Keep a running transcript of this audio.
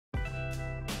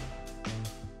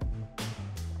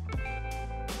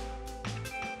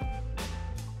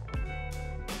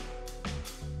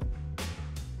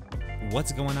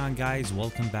What's going on, guys?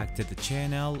 Welcome back to the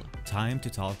channel. Time to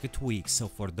talk tweaks. So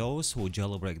for those who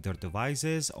jailbreak their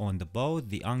devices on both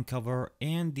the Unc0ver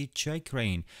and the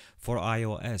Checkra1n for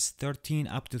iOS 13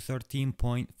 up to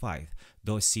 13.5,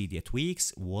 those Cydia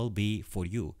tweaks will be for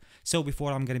you. So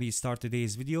before I'm gonna start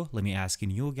today's video, let me ask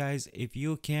you guys if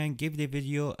you can give the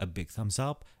video a big thumbs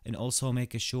up and also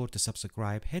make sure to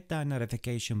subscribe, hit that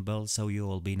notification bell so you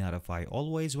will be notified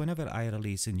always whenever I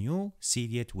release a new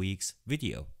Cydia tweaks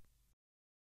video.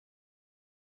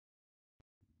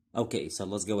 Okay, so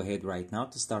let's go ahead right now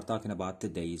to start talking about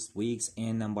today's tweaks,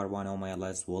 and number one on my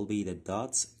list will be the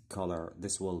DotsColor.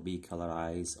 This will be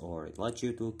colorize, or it lets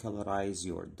you to colorize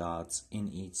your dots in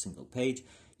each single page.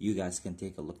 You guys can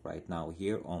take a look right now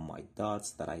here on my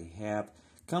dots that I have.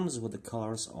 Comes with the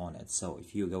colors on it. So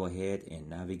if you go ahead and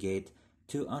navigate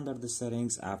to under the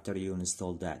settings after you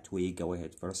install that tweak, go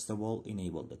ahead first of all,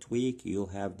 enable the tweak. You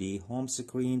have the home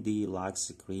screen, the lock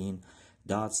screen,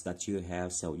 dots that you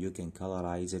have, so you can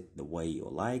colorize it the way you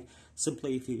like.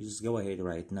 Simply, if you just go ahead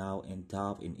right now and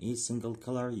tap in each single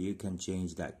color, you can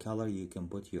change that color. You can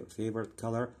put your favorite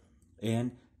color,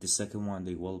 and the second one,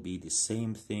 they will be the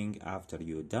same thing after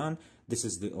you're done. This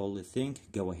is the only thing.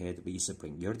 Go ahead,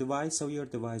 respring your device, so your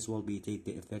device will be take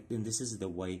the effect, and this is the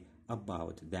way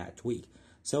about that tweak.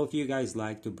 So if you guys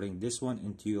like to bring this one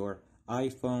into your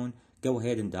iPhone, go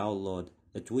ahead and download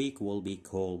the tweak. Will be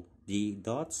called the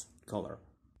DotsColor.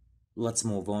 Let's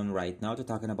move on right now to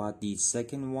talking about the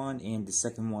second one, and the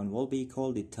second one will be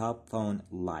called the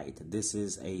TopPhoneLite. This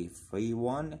is a free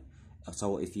one.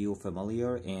 So if you're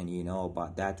familiar and you know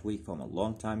about that tweak from a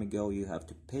long time ago, you have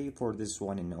to pay for this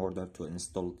one in order to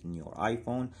install it in your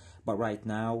iPhone. But right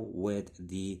now with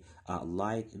the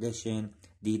Lite edition,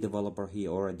 the developer he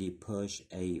already pushed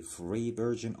a free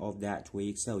version of that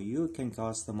tweak, so you can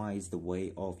customize the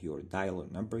way of your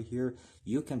dialer number here.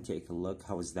 You can take a look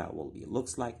how that will be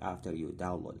looks like after you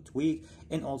download the tweak,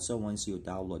 and also once you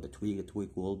download the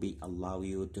tweak will be allow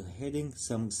you to hitting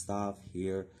some stuff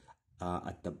here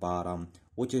at the bottom,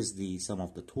 which is the some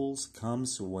of the tools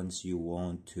comes once you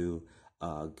want to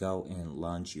go and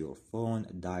launch your phone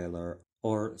dialer,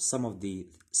 or some of the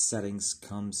settings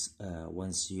comes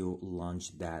once you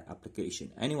launch that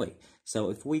application. Anyway,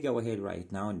 so if we go ahead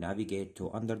right now and navigate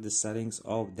to under the settings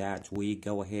of that tweak,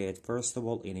 go ahead first of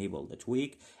all, enable the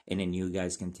tweak, and then you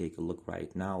guys can take a look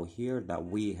right now here that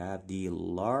we have the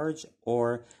large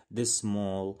or the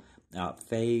small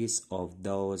face of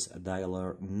those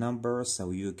dialer numbers,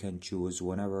 so you can choose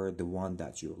whenever the one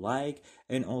that you like.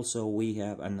 And also we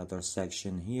have another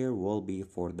section here will be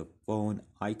for the phone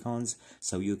icons,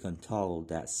 so you can toggle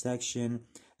that section.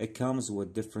 It comes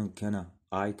with different kind of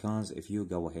icons if you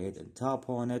go ahead and tap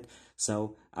on it.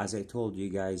 So as I told you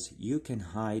guys, you can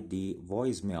hide the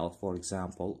voicemail, for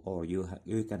example, or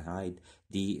you can hide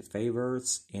the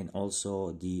favorites and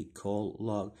also the call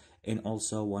log. And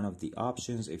also one of the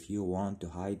options, if you want to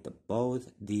hide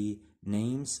both the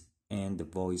names and the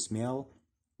voicemail,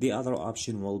 the other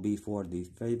option will be for the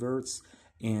favorites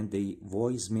and the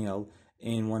voicemail,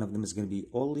 and one of them is going to be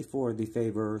only for the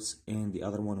favorites, and the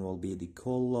other one will be the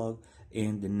call log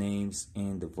and the names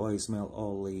and the voicemail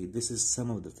only. This is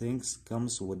some of the things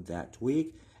comes with that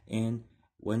tweak, and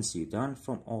once you're done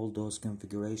from all those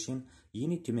configuration, you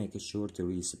need to make sure to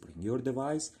respring your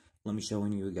device. Let me show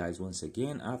you guys once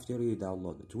again. After you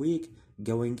download the tweak,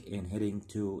 going and heading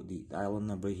to the dial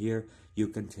number here, you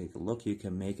can take a look. You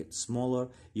can make it smaller,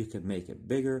 you can make it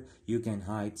bigger, you can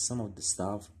hide some of the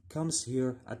stuff comes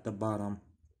here at the bottom,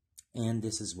 and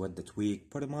this is what the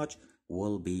tweak pretty much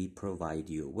will be provide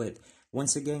you with.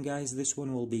 Once again, guys, this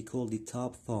one will be called the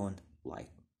TopPhoneLite.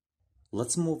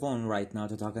 Let's move on right now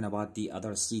to talking about the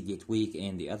other Cydia tweak,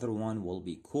 and the other one will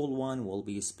be cool one, will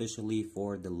be especially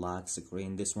for the lock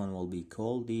screen. This one will be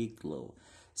called the glow.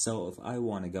 So if I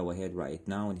want to go ahead right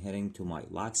now and heading to my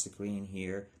lock screen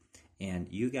here, and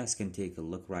you guys can take a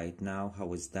look right now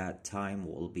how is that time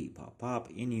will be pop up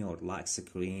in your lock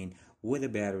screen with a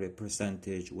battery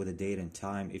percentage, with a date and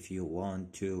time if you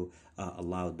want to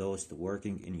allow those to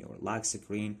working in your lock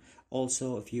screen.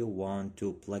 Also, if you want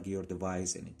to plug your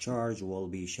device in a charge, will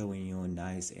be showing you a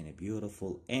nice and a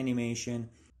beautiful animation.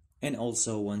 And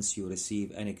also once you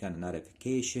receive any kind of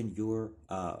notification, your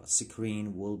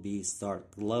screen will be start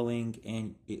glowing,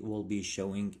 and it will be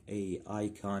showing a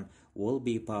icon will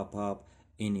be pop up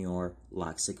in your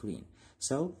lock screen.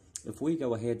 So if we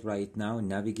go ahead right now and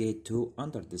navigate to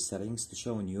under the settings to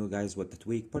showing you guys what the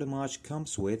tweak pretty much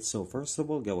comes with. So first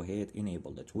of all, go ahead,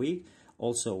 enable the tweak.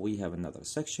 Also we have another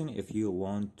section if you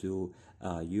want to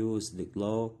use the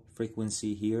glow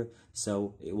frequency here,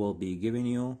 so it will be giving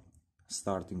you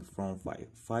starting from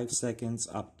 5 seconds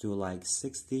up to like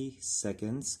 60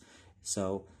 seconds.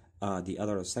 So the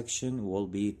other section will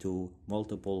be to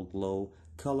multiple glow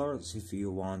colors if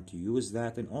you want to use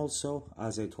that. And also,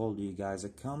 as I told you guys,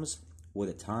 it comes with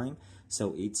a time,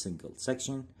 so each single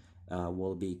section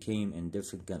will be came in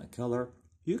different kind of color.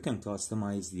 You can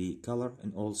customize the color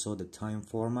and also the time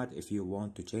format if you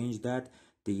want to change that.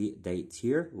 The date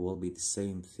here will be the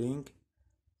same thing,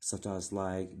 such as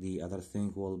like the other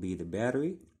thing will be the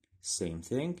battery, same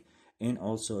thing. And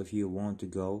also if you want to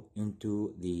go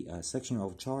into the section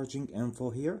of charging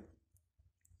info here,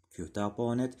 if you tap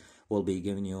on it, will be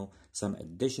giving you some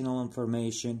additional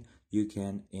information. You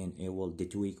can, and it will, the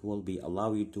tweak will be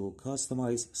allow you to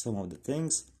customize some of the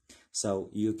things, so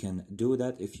you can do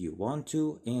that if you want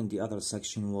to. And the other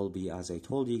section will be, as I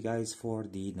told you guys, for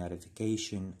the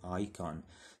notification icon,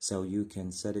 so you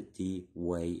can set it the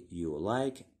way you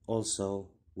like, also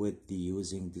with the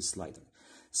using the slider.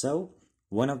 So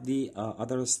one of the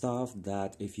other stuff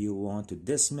that if you want to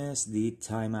dismiss the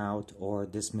timeout or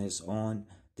dismiss on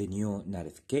the new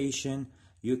notification,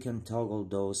 you can toggle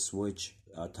those switch,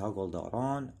 toggle that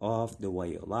on off the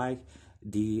way you like.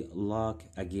 The lock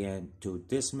again to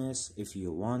dismiss if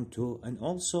you want to. And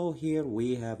also here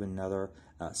we have another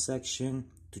section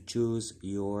to choose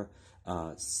your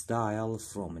style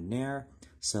from there,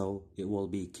 so it will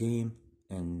be came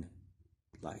in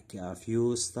like a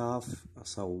few stuff.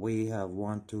 So we have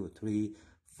 1, 2, 3,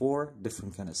 4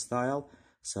 different kind of style.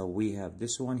 So we have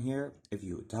this one here. If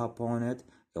you tap on it,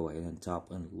 go ahead and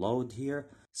tap and load here.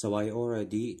 So I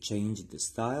already changed the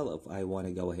style. If I want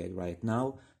to go ahead right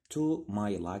now to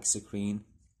my lock screen,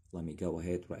 let me go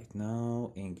ahead right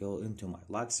now and go into my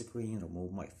lock screen,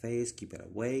 remove my face, keep it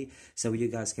away, so you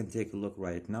guys can take a look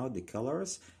right now the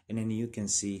colors, and then you can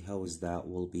see how that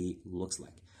will be looks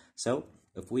like. So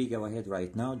if we go ahead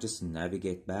right now, just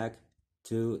navigate back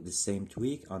to the same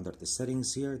tweak under the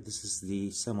settings here. This is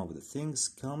the some of the things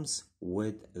comes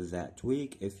with that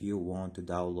tweak if you want to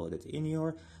download it in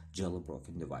your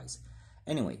jailbroken device.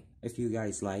 Anyway, if you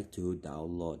guys like to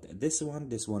download this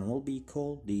one will be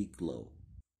called the glow.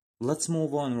 Let's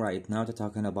move on right now to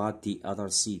talking about the other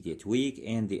Cydia tweak,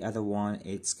 and the other one,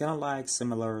 it's kind of like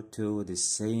similar to the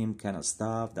same kind of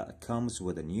stuff that comes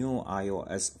with a new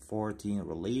iOS 14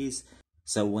 release.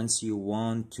 So once you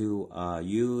want to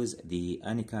use the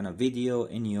any kind of video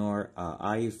in your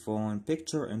iPhone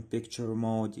picture-in-picture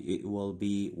mode, it will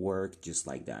be work just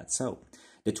like that. So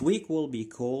the tweak will be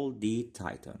called the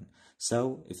Titan.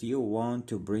 So if you want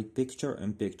to bring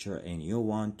picture-in-picture and you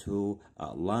want to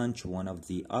launch one of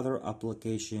the other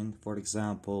application, for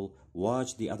example,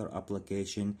 watch the other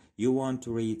application, you want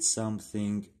to read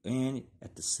something, and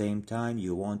at the same time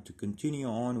you want to continue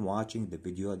on watching the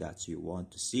video that you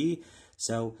want to see,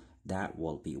 so that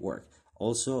will be work.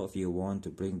 Also, if you want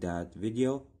to bring that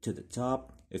video to the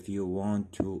top, if you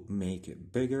want to make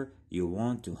it bigger, you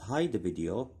want to hide the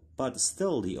video, but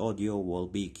still the audio will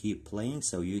be keep playing,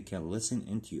 so you can listen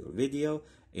into your video.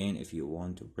 And if you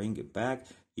want to bring it back,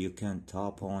 you can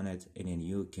tap on it and then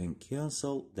you can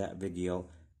cancel that video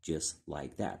just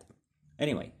like that.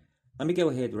 Anyway, let me go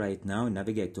ahead right now and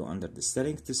navigate to under the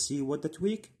settings to see what the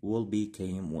tweak will be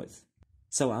came with.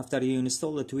 So after you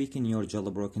install the tweak in your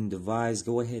jailbroken device,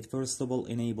 go ahead first of all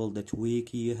enable the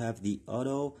tweak. You have the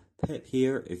auto pip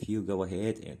here. If you go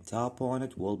ahead and tap on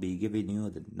it, will be giving you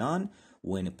the none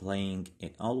when playing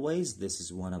and always. This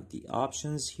is one of the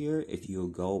options here. If you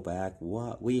go back,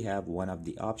 we have one of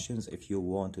the options if you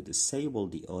want to disable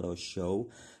the auto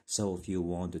show. So if you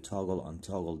want to toggle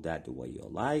untoggle that the way you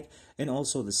like. And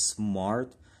also the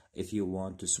smart, if you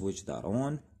want to switch that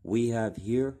on, we have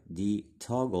here the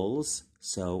toggles.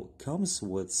 So comes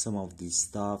with some of the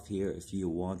stuff here if you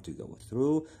want to go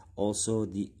through. Also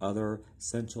the other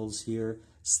essentials here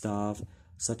stuff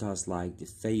such as like the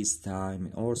FaceTime,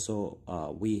 and also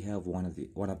we have one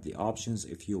of the options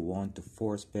if you want to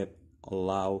force pip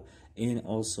allow, and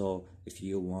also if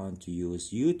you want to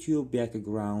use YouTube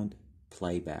background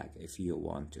playback if you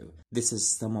want to. This is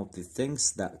some of the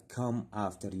things that come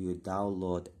after you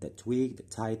download the tweak, the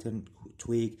Titan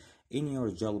tweak in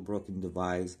your jailbroken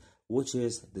device, which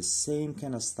is the same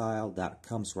kind of style that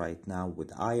comes right now with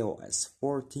iOS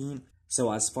 14.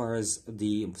 So as far as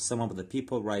some of the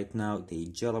people right now, they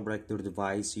jailbreak their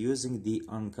device using the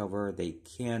Unc0ver. They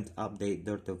can't update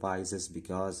their devices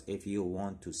because if you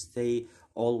want to stay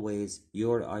always,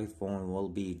 your iPhone will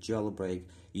be jailbreak.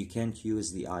 You can't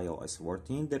use the iOS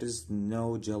 14. There is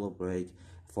no jailbreak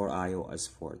for iOS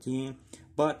 14.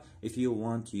 But if you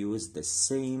want to use the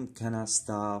same kind of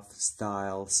stuff,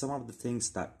 style, some of the things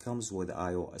that comes with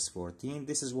iOS 14,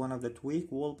 this is one of the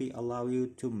tweak will be allow you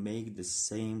to make the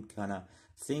same kind of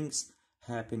things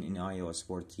happen in iOS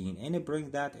 14 and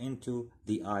bring that into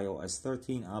the iOS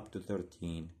 13 up to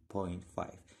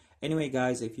 13.5. Anyway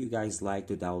guys, if you guys like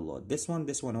to download this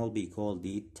one will be called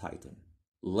the Titan.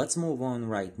 Let's move on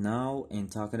right now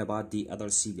and talking about the other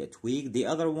Cydia tweak. The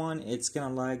other one, it's kind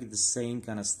of like the same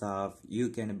kind of stuff. You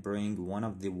can bring one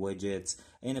of the widgets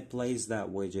and place that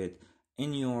widget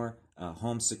in your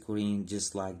home screen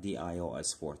just like the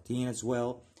iOS 14 as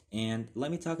well. And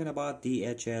let me talking about the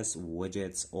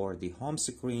HSWidgets or the home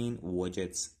screen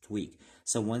widgets tweak.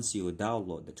 So once you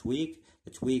download the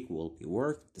tweak will be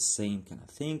work the same kind of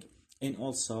thing and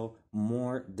also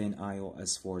more than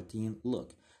iOS 14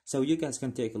 look. So you guys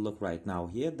can take a look right now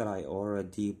here that I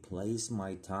already placed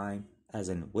my time as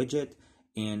a widget,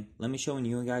 and let me show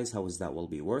you guys how that will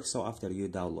be work. So after you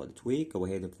download the tweak, go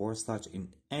ahead and force touch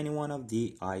in any one of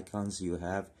the icons you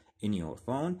have in your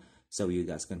phone. So you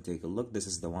guys can take a look. This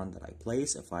is the one that I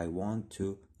place. If I want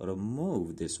to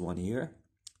remove this one here,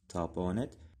 tap on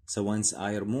it. So once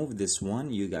I remove this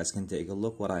one, you guys can take a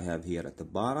look what I have here at the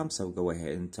bottom. So go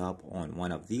ahead and tap on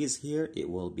one of these here. It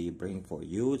will be bring for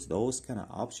you those kind of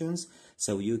options.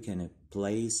 So you can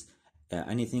place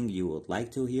anything you would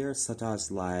like to here, such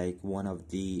as like one of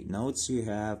the notes you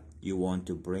have. You want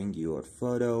to bring your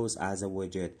photos as a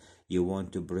widget. You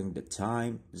want to bring the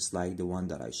time, just like the one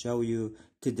that I show you.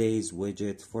 Today's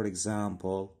widget, for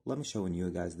example, let me show you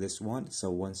guys this one.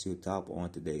 So once you tap on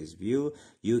today's view,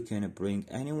 you can bring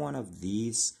any one of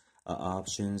these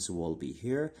options will be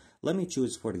here. Let me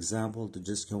choose, for example, to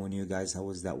just show you guys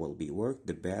how that will be work,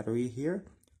 the battery here.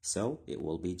 So it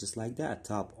will be just like that.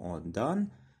 Tap on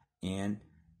done and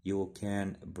you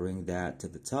can bring that to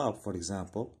the top, for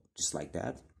example, just like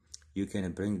that. You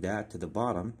can bring that to the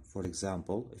bottom, for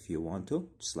example, if you want to,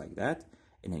 just like that.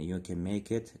 And then you can make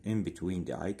it in between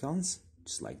the icons,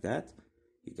 just like that.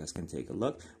 You guys can take a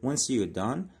look. Once you're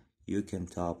done, you can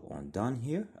tap on done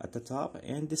here at the top,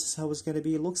 and this is how it's going to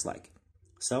be looks like.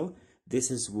 So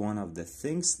this is one of the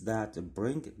things that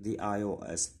bring the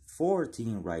iOS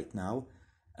 14 right now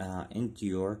into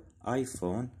your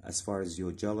iPhone. As far as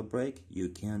your jailbreak, you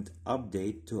can't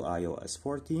update to iOS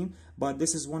 14, but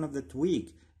this is one of the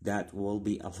tweak that will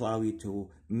be allow you to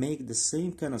make the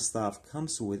same kind of stuff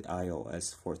comes with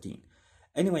iOS 14.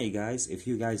 Anyway guys, if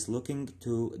you guys looking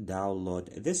to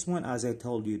download this one, as I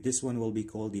told you, this one will be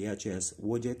called the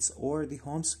HSWidgets or the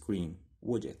home screen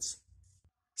widgets.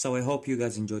 So I hope you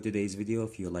guys enjoyed today's video.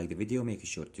 If you like the video, make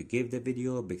sure to give the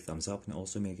video a big thumbs up and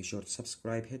also make sure to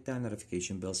subscribe, hit that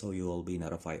notification bell so you will be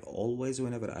notified always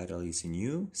whenever I release a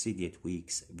new Cydia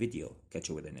Tweaks video. Catch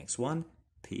you with the next one.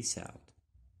 Peace out.